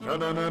You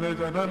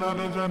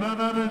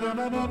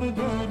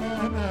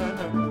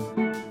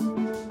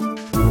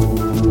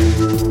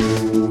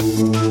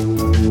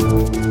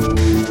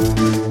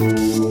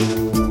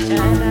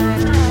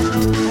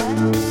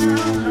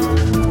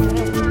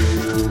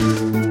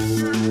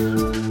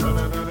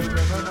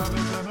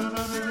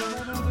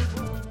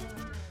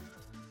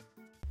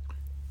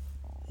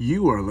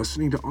are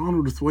listening to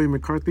Onward with William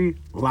McCarthy,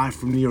 live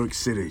from New York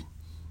City.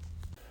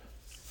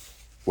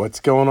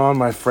 What's going on,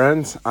 my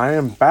friends? I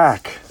am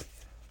back.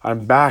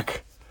 I'm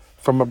back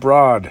from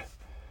abroad,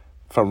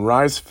 from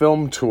Rise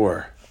Film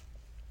Tour.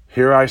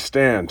 Here I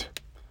stand.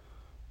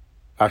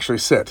 Actually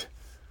sit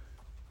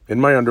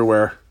in my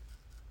underwear.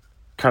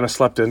 Kind of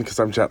slept in because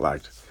I'm jet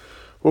lagged.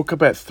 Woke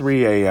up at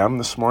 3 a.m.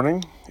 this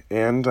morning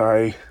and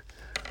I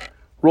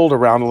rolled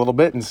around a little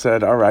bit and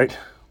said, all right,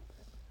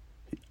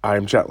 I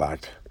am jet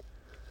lagged.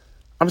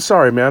 I'm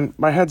sorry, man.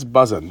 My head's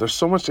buzzing. There's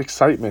so much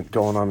excitement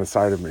going on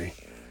inside of me.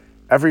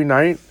 Every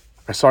night,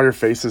 I saw your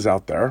faces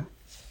out there,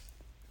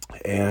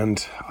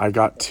 and I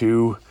got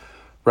to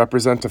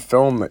represent a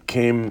film that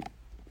came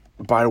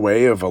by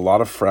way of a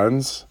lot of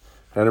friends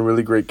and a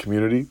really great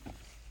community.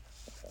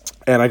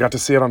 And I got to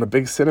see it on a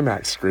big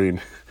Cinemax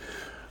screen.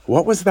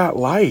 What was that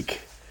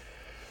like?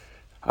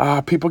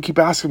 People keep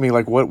asking me,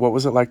 like, what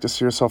was it like to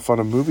see yourself on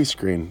a movie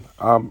screen?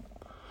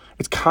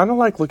 It's kind of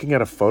like looking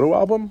at a photo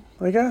album,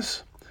 I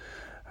guess.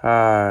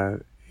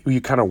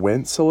 You kind of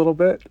wince a little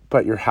bit,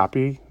 but you're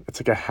happy. It's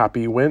like a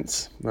happy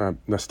wince,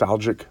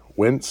 nostalgic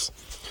wince.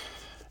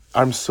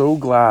 I'm so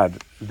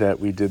glad that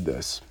we did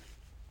this.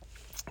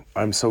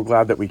 I'm so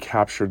glad that we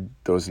captured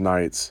those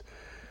nights.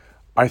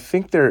 I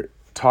think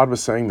Todd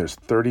was saying there's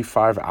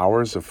 35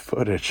 hours of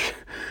footage,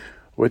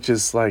 which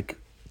is like,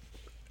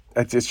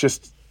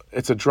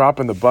 it's a drop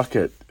in the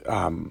bucket,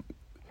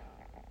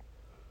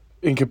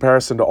 in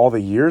comparison to all the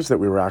years that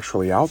we were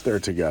actually out there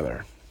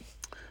together.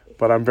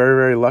 But I'm very,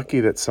 very lucky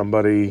that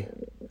somebody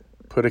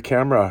put a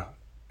camera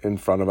in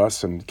front of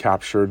us and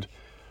captured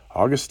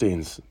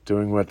Augustines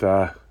doing what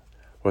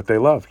they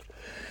loved.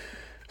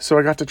 So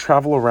I got to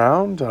travel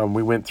around.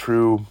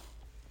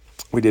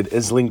 We did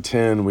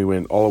Islington. We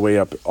went all the way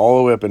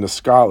up into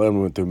Scotland.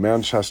 We went through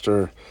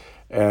Manchester,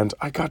 and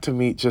I got to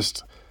meet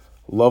just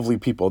lovely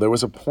people. There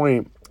was a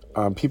point,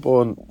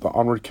 people in the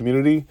Onward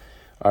community,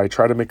 I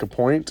try to make a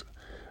point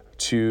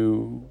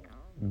to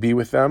be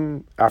with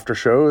them after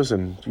shows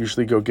and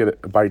usually go get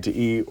a bite to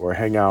eat or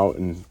hang out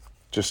and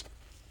just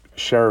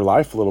share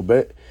life a little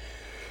bit.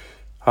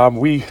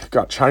 We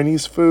got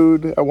Chinese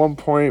food at one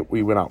point.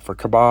 We went out for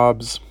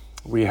kebabs.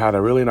 We had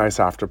a really nice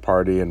after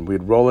party, and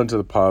we'd roll into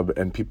the pub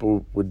and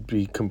people would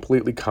be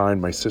completely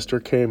kind. My sister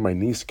came, my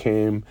niece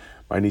came,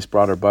 my niece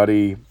brought her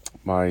buddy,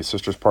 my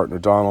sister's partner,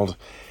 Donald.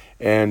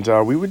 And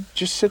we would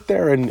just sit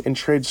there and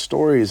trade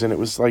stories. And it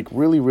was like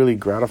really, really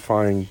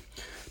gratifying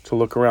to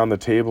look around the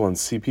table and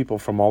see people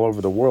from all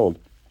over the world.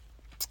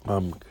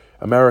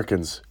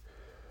 Americans,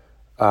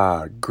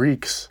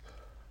 Greeks,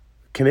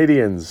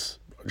 Canadians,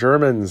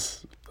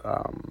 Germans,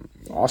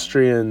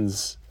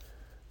 Austrians,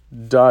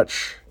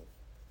 Dutch,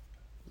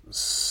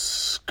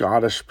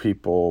 Scottish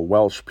people,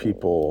 Welsh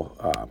people,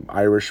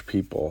 Irish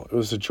people. It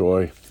was a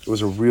joy. It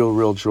was a real,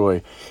 real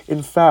joy.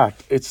 In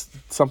fact, it's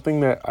something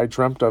that I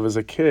dreamt of as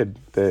a kid,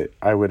 that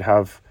I would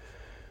have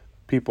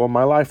people in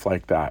my life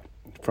like that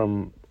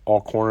from all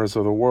corners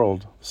of the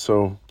world.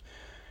 So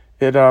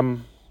it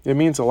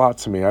means a lot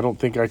to me. I don't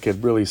think I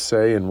could really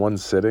say in one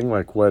sitting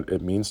like what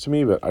it means to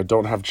me, but I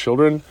don't have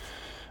children.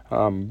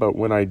 But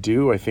when I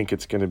do, I think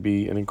it's going to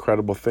be an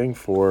incredible thing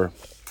for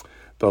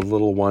the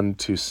little one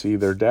to see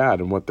their dad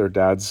and what their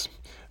dad's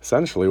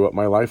essentially what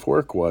my life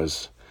work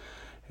was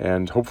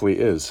and hopefully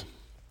is.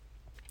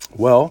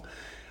 Well,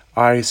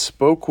 I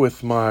spoke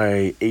with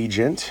my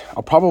agent.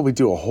 I'll probably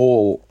do a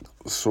whole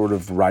sort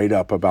of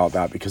write-up about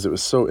that because it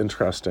was so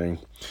interesting.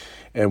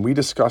 And we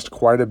discussed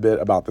quite a bit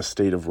about the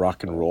state of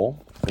rock and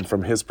roll, and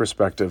from his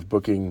perspective,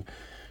 booking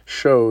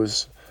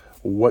shows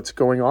what's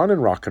going on in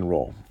rock and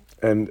roll.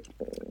 And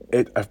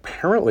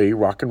apparently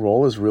rock and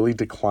roll is really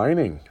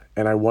declining,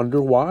 and I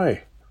wonder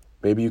why.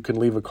 Maybe you can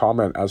leave a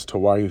comment as to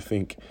why you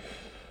think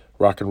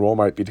rock and roll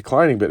might be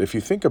declining. But if you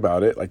think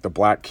about it, like the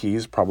Black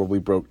Keys probably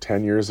broke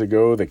 10 years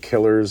ago, the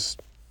Killers,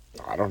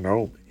 I don't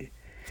know,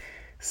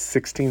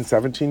 16,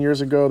 17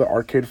 years ago, the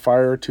Arcade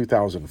Fire,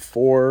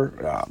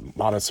 2004,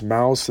 Modest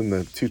Mouse in the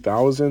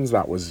 2000s,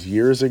 that was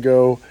years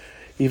ago.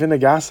 Even the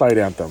Gaslight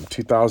Anthem,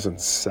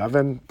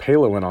 2007,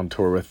 Pela went on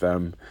tour with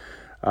them.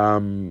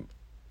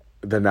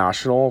 The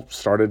National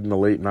started in the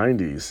late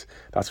 90s.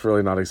 That's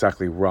really not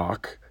exactly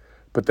rock.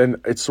 But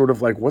then it's sort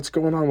of like, what's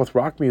going on with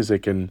rock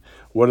music and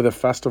what are the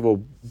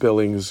festival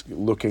billings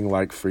looking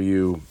like for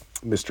you,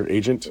 Mr.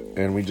 Agent?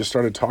 And we just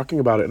started talking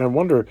about it. And I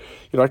wonder,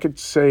 I could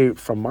say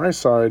from my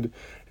side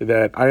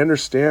that I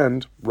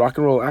understand rock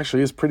and roll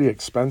actually is pretty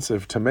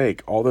expensive to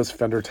make. All those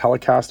Fender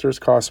Telecasters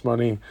cost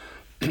money.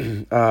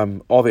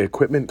 All the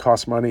equipment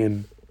costs money.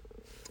 And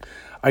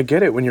I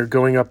get it when you're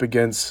going up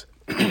against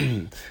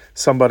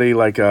somebody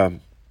like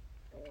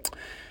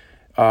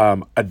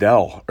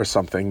Adele or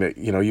something that,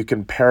 you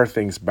can pare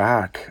things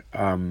back.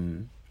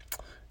 And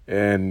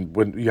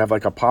when you have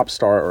like a pop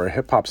star or a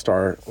hip hop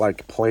star,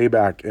 like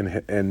playback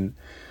in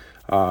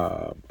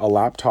a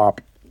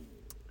laptop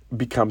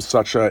becomes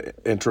such a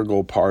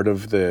integral part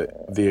of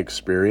the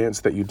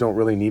experience that you don't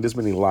really need as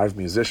many live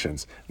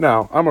musicians.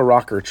 Now, I'm a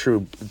rocker,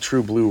 true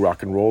blue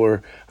rock and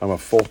roller. I'm a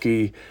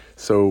folky,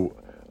 so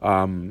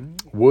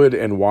wood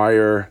and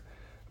wire,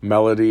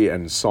 melody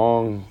and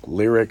song,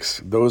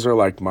 lyrics, those are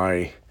like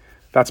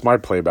that's my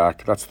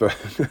playback. That's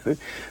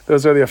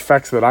those are the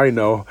effects that I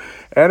know.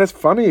 And it's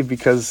funny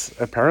because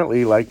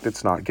apparently, like,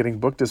 it's not getting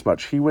booked as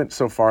much. He went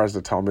so far as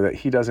to tell me that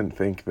he doesn't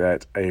think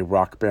that a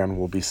rock band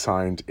will be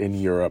signed in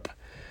Europe,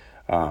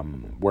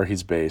 where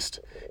he's based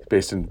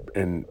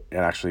in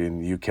actually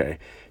in the UK.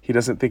 He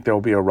doesn't think there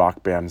will be a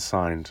rock band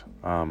signed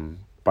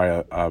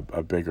by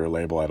a bigger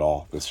label at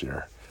all this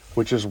year,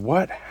 which is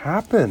what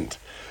happened.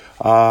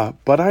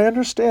 But I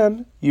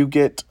understand you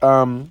get,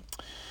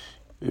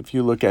 if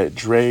you look at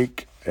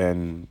Drake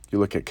and you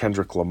look at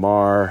Kendrick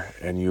Lamar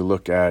and you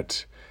look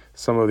at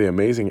some of the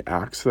amazing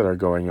acts that are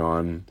going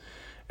on,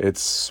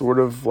 it's sort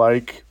of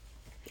like,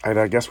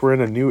 I guess we're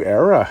in a new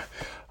era.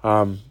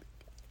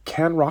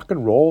 Can rock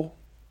and roll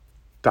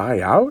die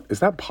out?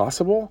 Is that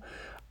possible?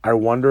 I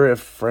wonder if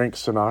Frank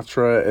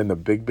Sinatra and the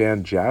big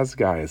band jazz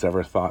guys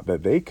ever thought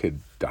that they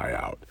could die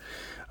out.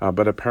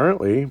 But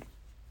apparently,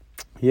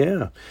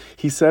 yeah.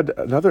 He said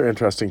another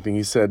interesting thing.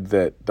 He said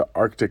that the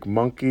Arctic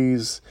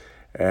Monkeys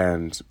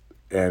and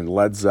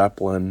Led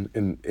Zeppelin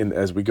in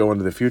as we go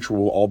into the future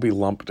will all be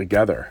lumped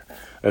together.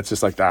 It's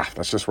just like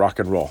that's just rock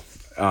and roll.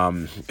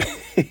 And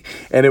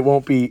it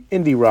won't be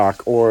indie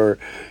rock or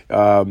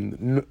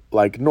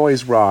like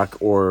noise rock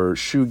or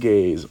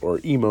shoegaze or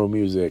emo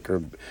music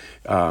or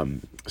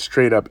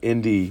straight up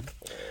indie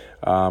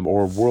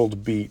or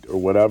world beat or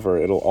whatever.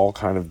 It'll all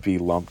kind of be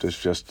lumped as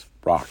just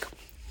rock.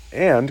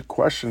 And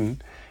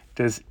question,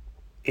 does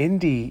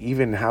indie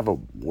even have a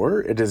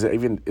word? Is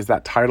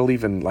that title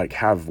even like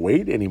have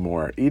weight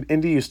anymore?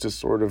 Indie used to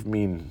sort of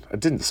mean, it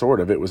didn't sort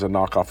of, it was a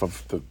knockoff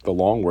of the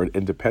long word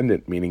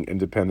independent, meaning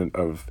independent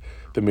of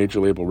the major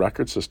label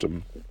record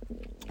system.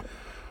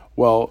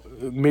 Well,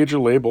 major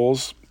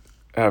labels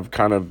have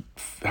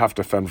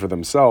to fend for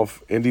themselves.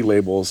 Indie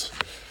labels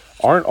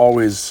aren't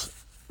always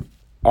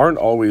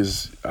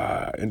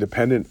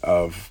independent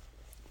of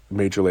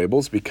major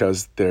labels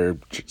because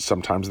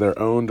sometimes they're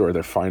owned or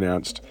they're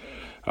financed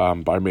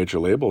by major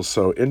labels.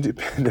 So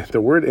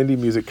the word indie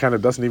music kind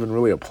of doesn't even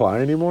really apply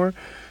anymore.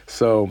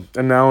 So,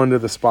 and now into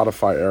the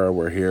Spotify era,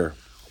 we're here.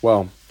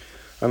 Well,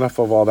 enough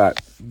of all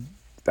that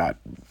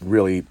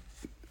really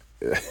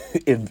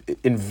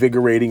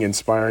invigorating,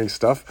 inspiring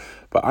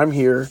stuff. But I'm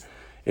here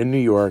in New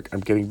York. I'm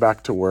getting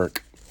back to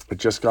work. I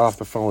just got off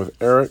the phone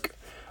with Eric.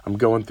 I'm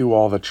going through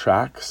all the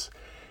tracks.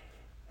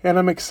 And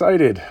I'm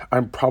excited.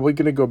 I'm probably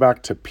going to go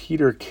back to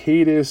Peter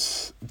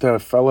Cadis, the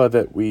fella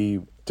that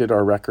we did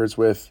our records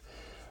with.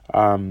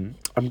 I'm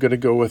going to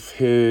go with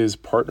his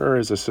partner,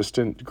 his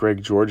assistant,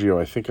 Greg Giorgio.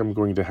 I think I'm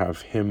going to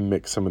have him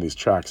mix some of these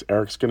tracks.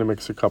 Eric's going to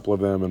mix a couple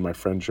of them, and my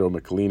friend Joe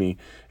McElhaney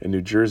in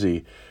New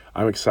Jersey.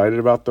 I'm excited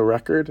about the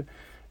record,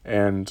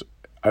 and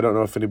I don't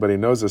know if anybody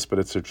knows this, but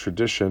it's a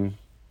tradition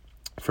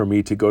for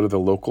me to go to the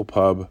local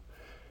pub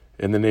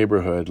in the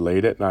neighborhood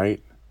late at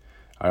night.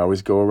 I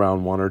always go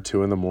around 1 or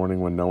 2 in the morning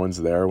when no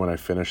one's there when I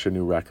finish a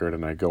new record,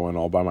 and I go in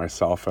all by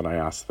myself and I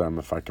ask them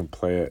if I can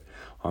play it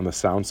on the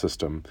sound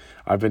system.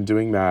 I've been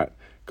doing that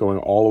going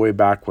all the way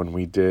back when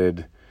we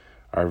did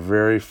our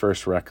very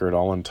first record,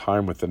 All in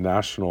Time, with the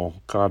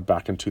National,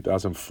 back in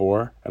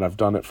 2004, and I've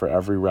done it for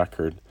every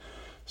record.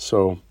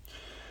 So,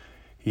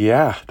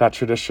 yeah, that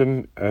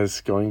tradition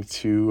is going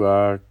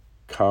to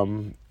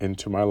come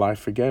into my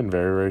life again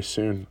very, very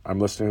soon. I'm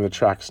listening to the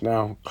tracks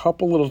now.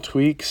 Couple little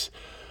tweaks.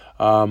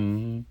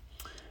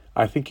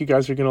 I think you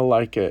guys are going to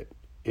like it.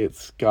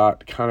 It's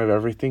got kind of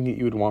everything that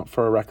you would want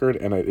for a record,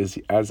 and it is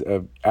as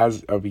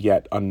of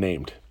yet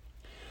unnamed.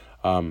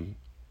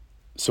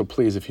 So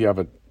please, if you have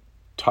a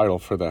title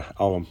for the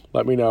album,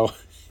 let me know.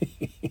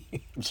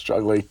 I'm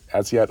struggling.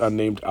 As yet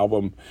unnamed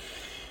album.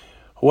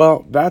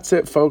 Well, that's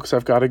it, folks.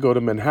 I've got to go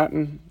to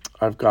Manhattan.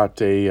 I've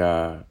got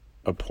a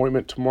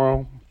appointment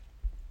tomorrow.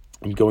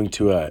 I'm going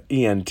to a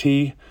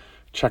ENT,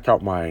 check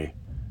out my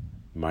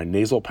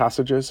nasal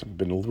passages. I've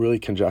been really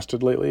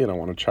congested lately, and I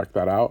want to check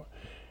that out.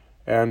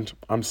 And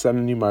I'm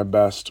sending you my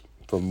best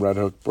from Red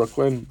Hook,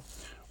 Brooklyn.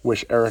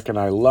 Wish Eric and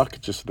I luck,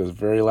 just the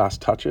very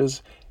last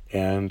touches.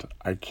 And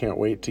I can't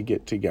wait to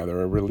get together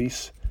a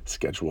release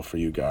schedule for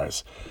you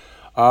guys.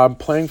 I'm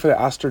playing for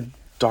the Astor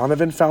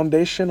Donovan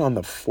Foundation on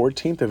the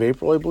 14th of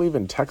April, I believe,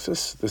 in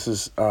Texas. This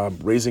is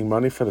raising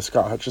money for the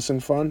Scott Hutchison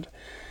Fund.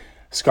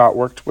 Scott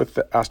worked with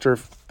the Astor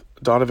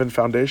Donovan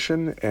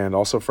Foundation and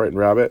also Frightened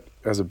Rabbit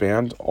as a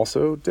band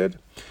also did.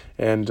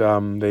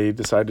 And they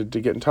decided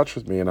to get in touch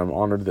with me, and I'm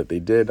honored that they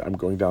did. I'm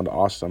going down to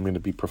Austin. I'm going to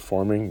be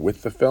performing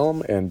with the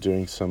film and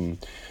doing some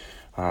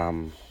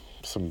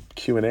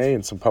Q&A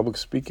and some public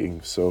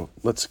speaking. So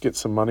let's get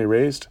some money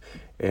raised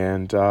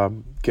and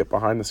get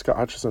behind the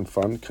Scotch was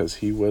fun because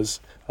he was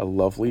a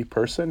lovely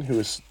person who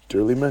is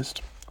dearly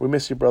missed. We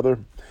miss you, brother.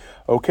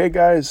 Okay,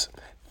 guys,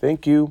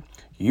 thank you.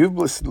 You've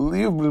listened.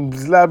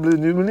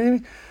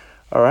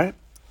 All right.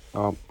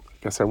 I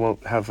guess I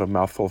won't have a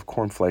mouthful of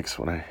cornflakes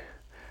when I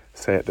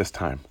say it this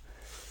time.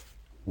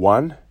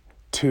 1,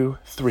 2,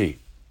 3.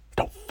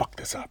 Don't fuck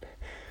this up.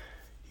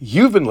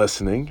 You've been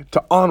listening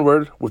to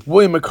Onward with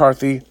William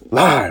McCarthy,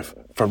 live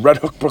from Red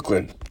Hook,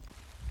 Brooklyn.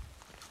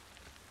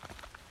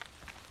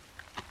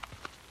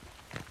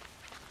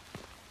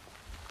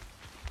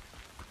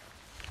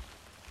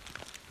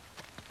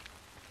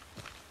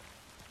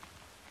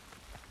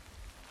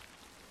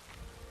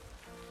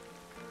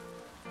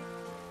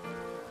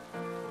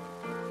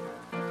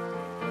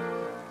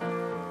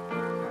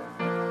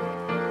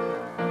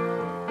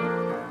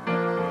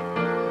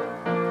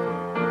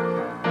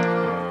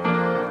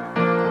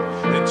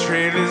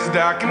 Trail is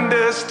dark and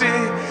dusty,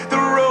 the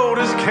road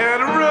is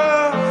kinda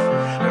rough,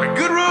 and a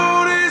good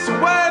road is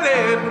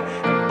winding,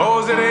 and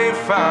boys, it ain't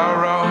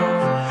far off.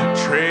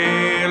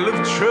 Trail of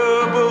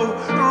trouble,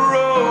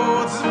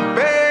 roads of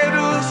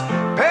battles,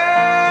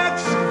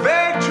 paths of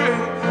victory,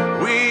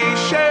 we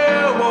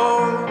shall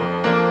walk.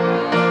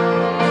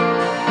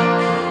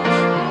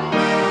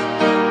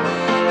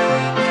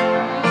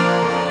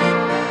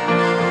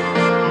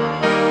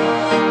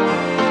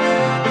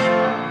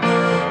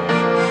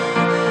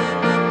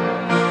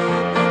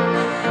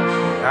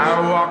 I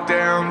walk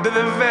down to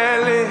the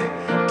valley,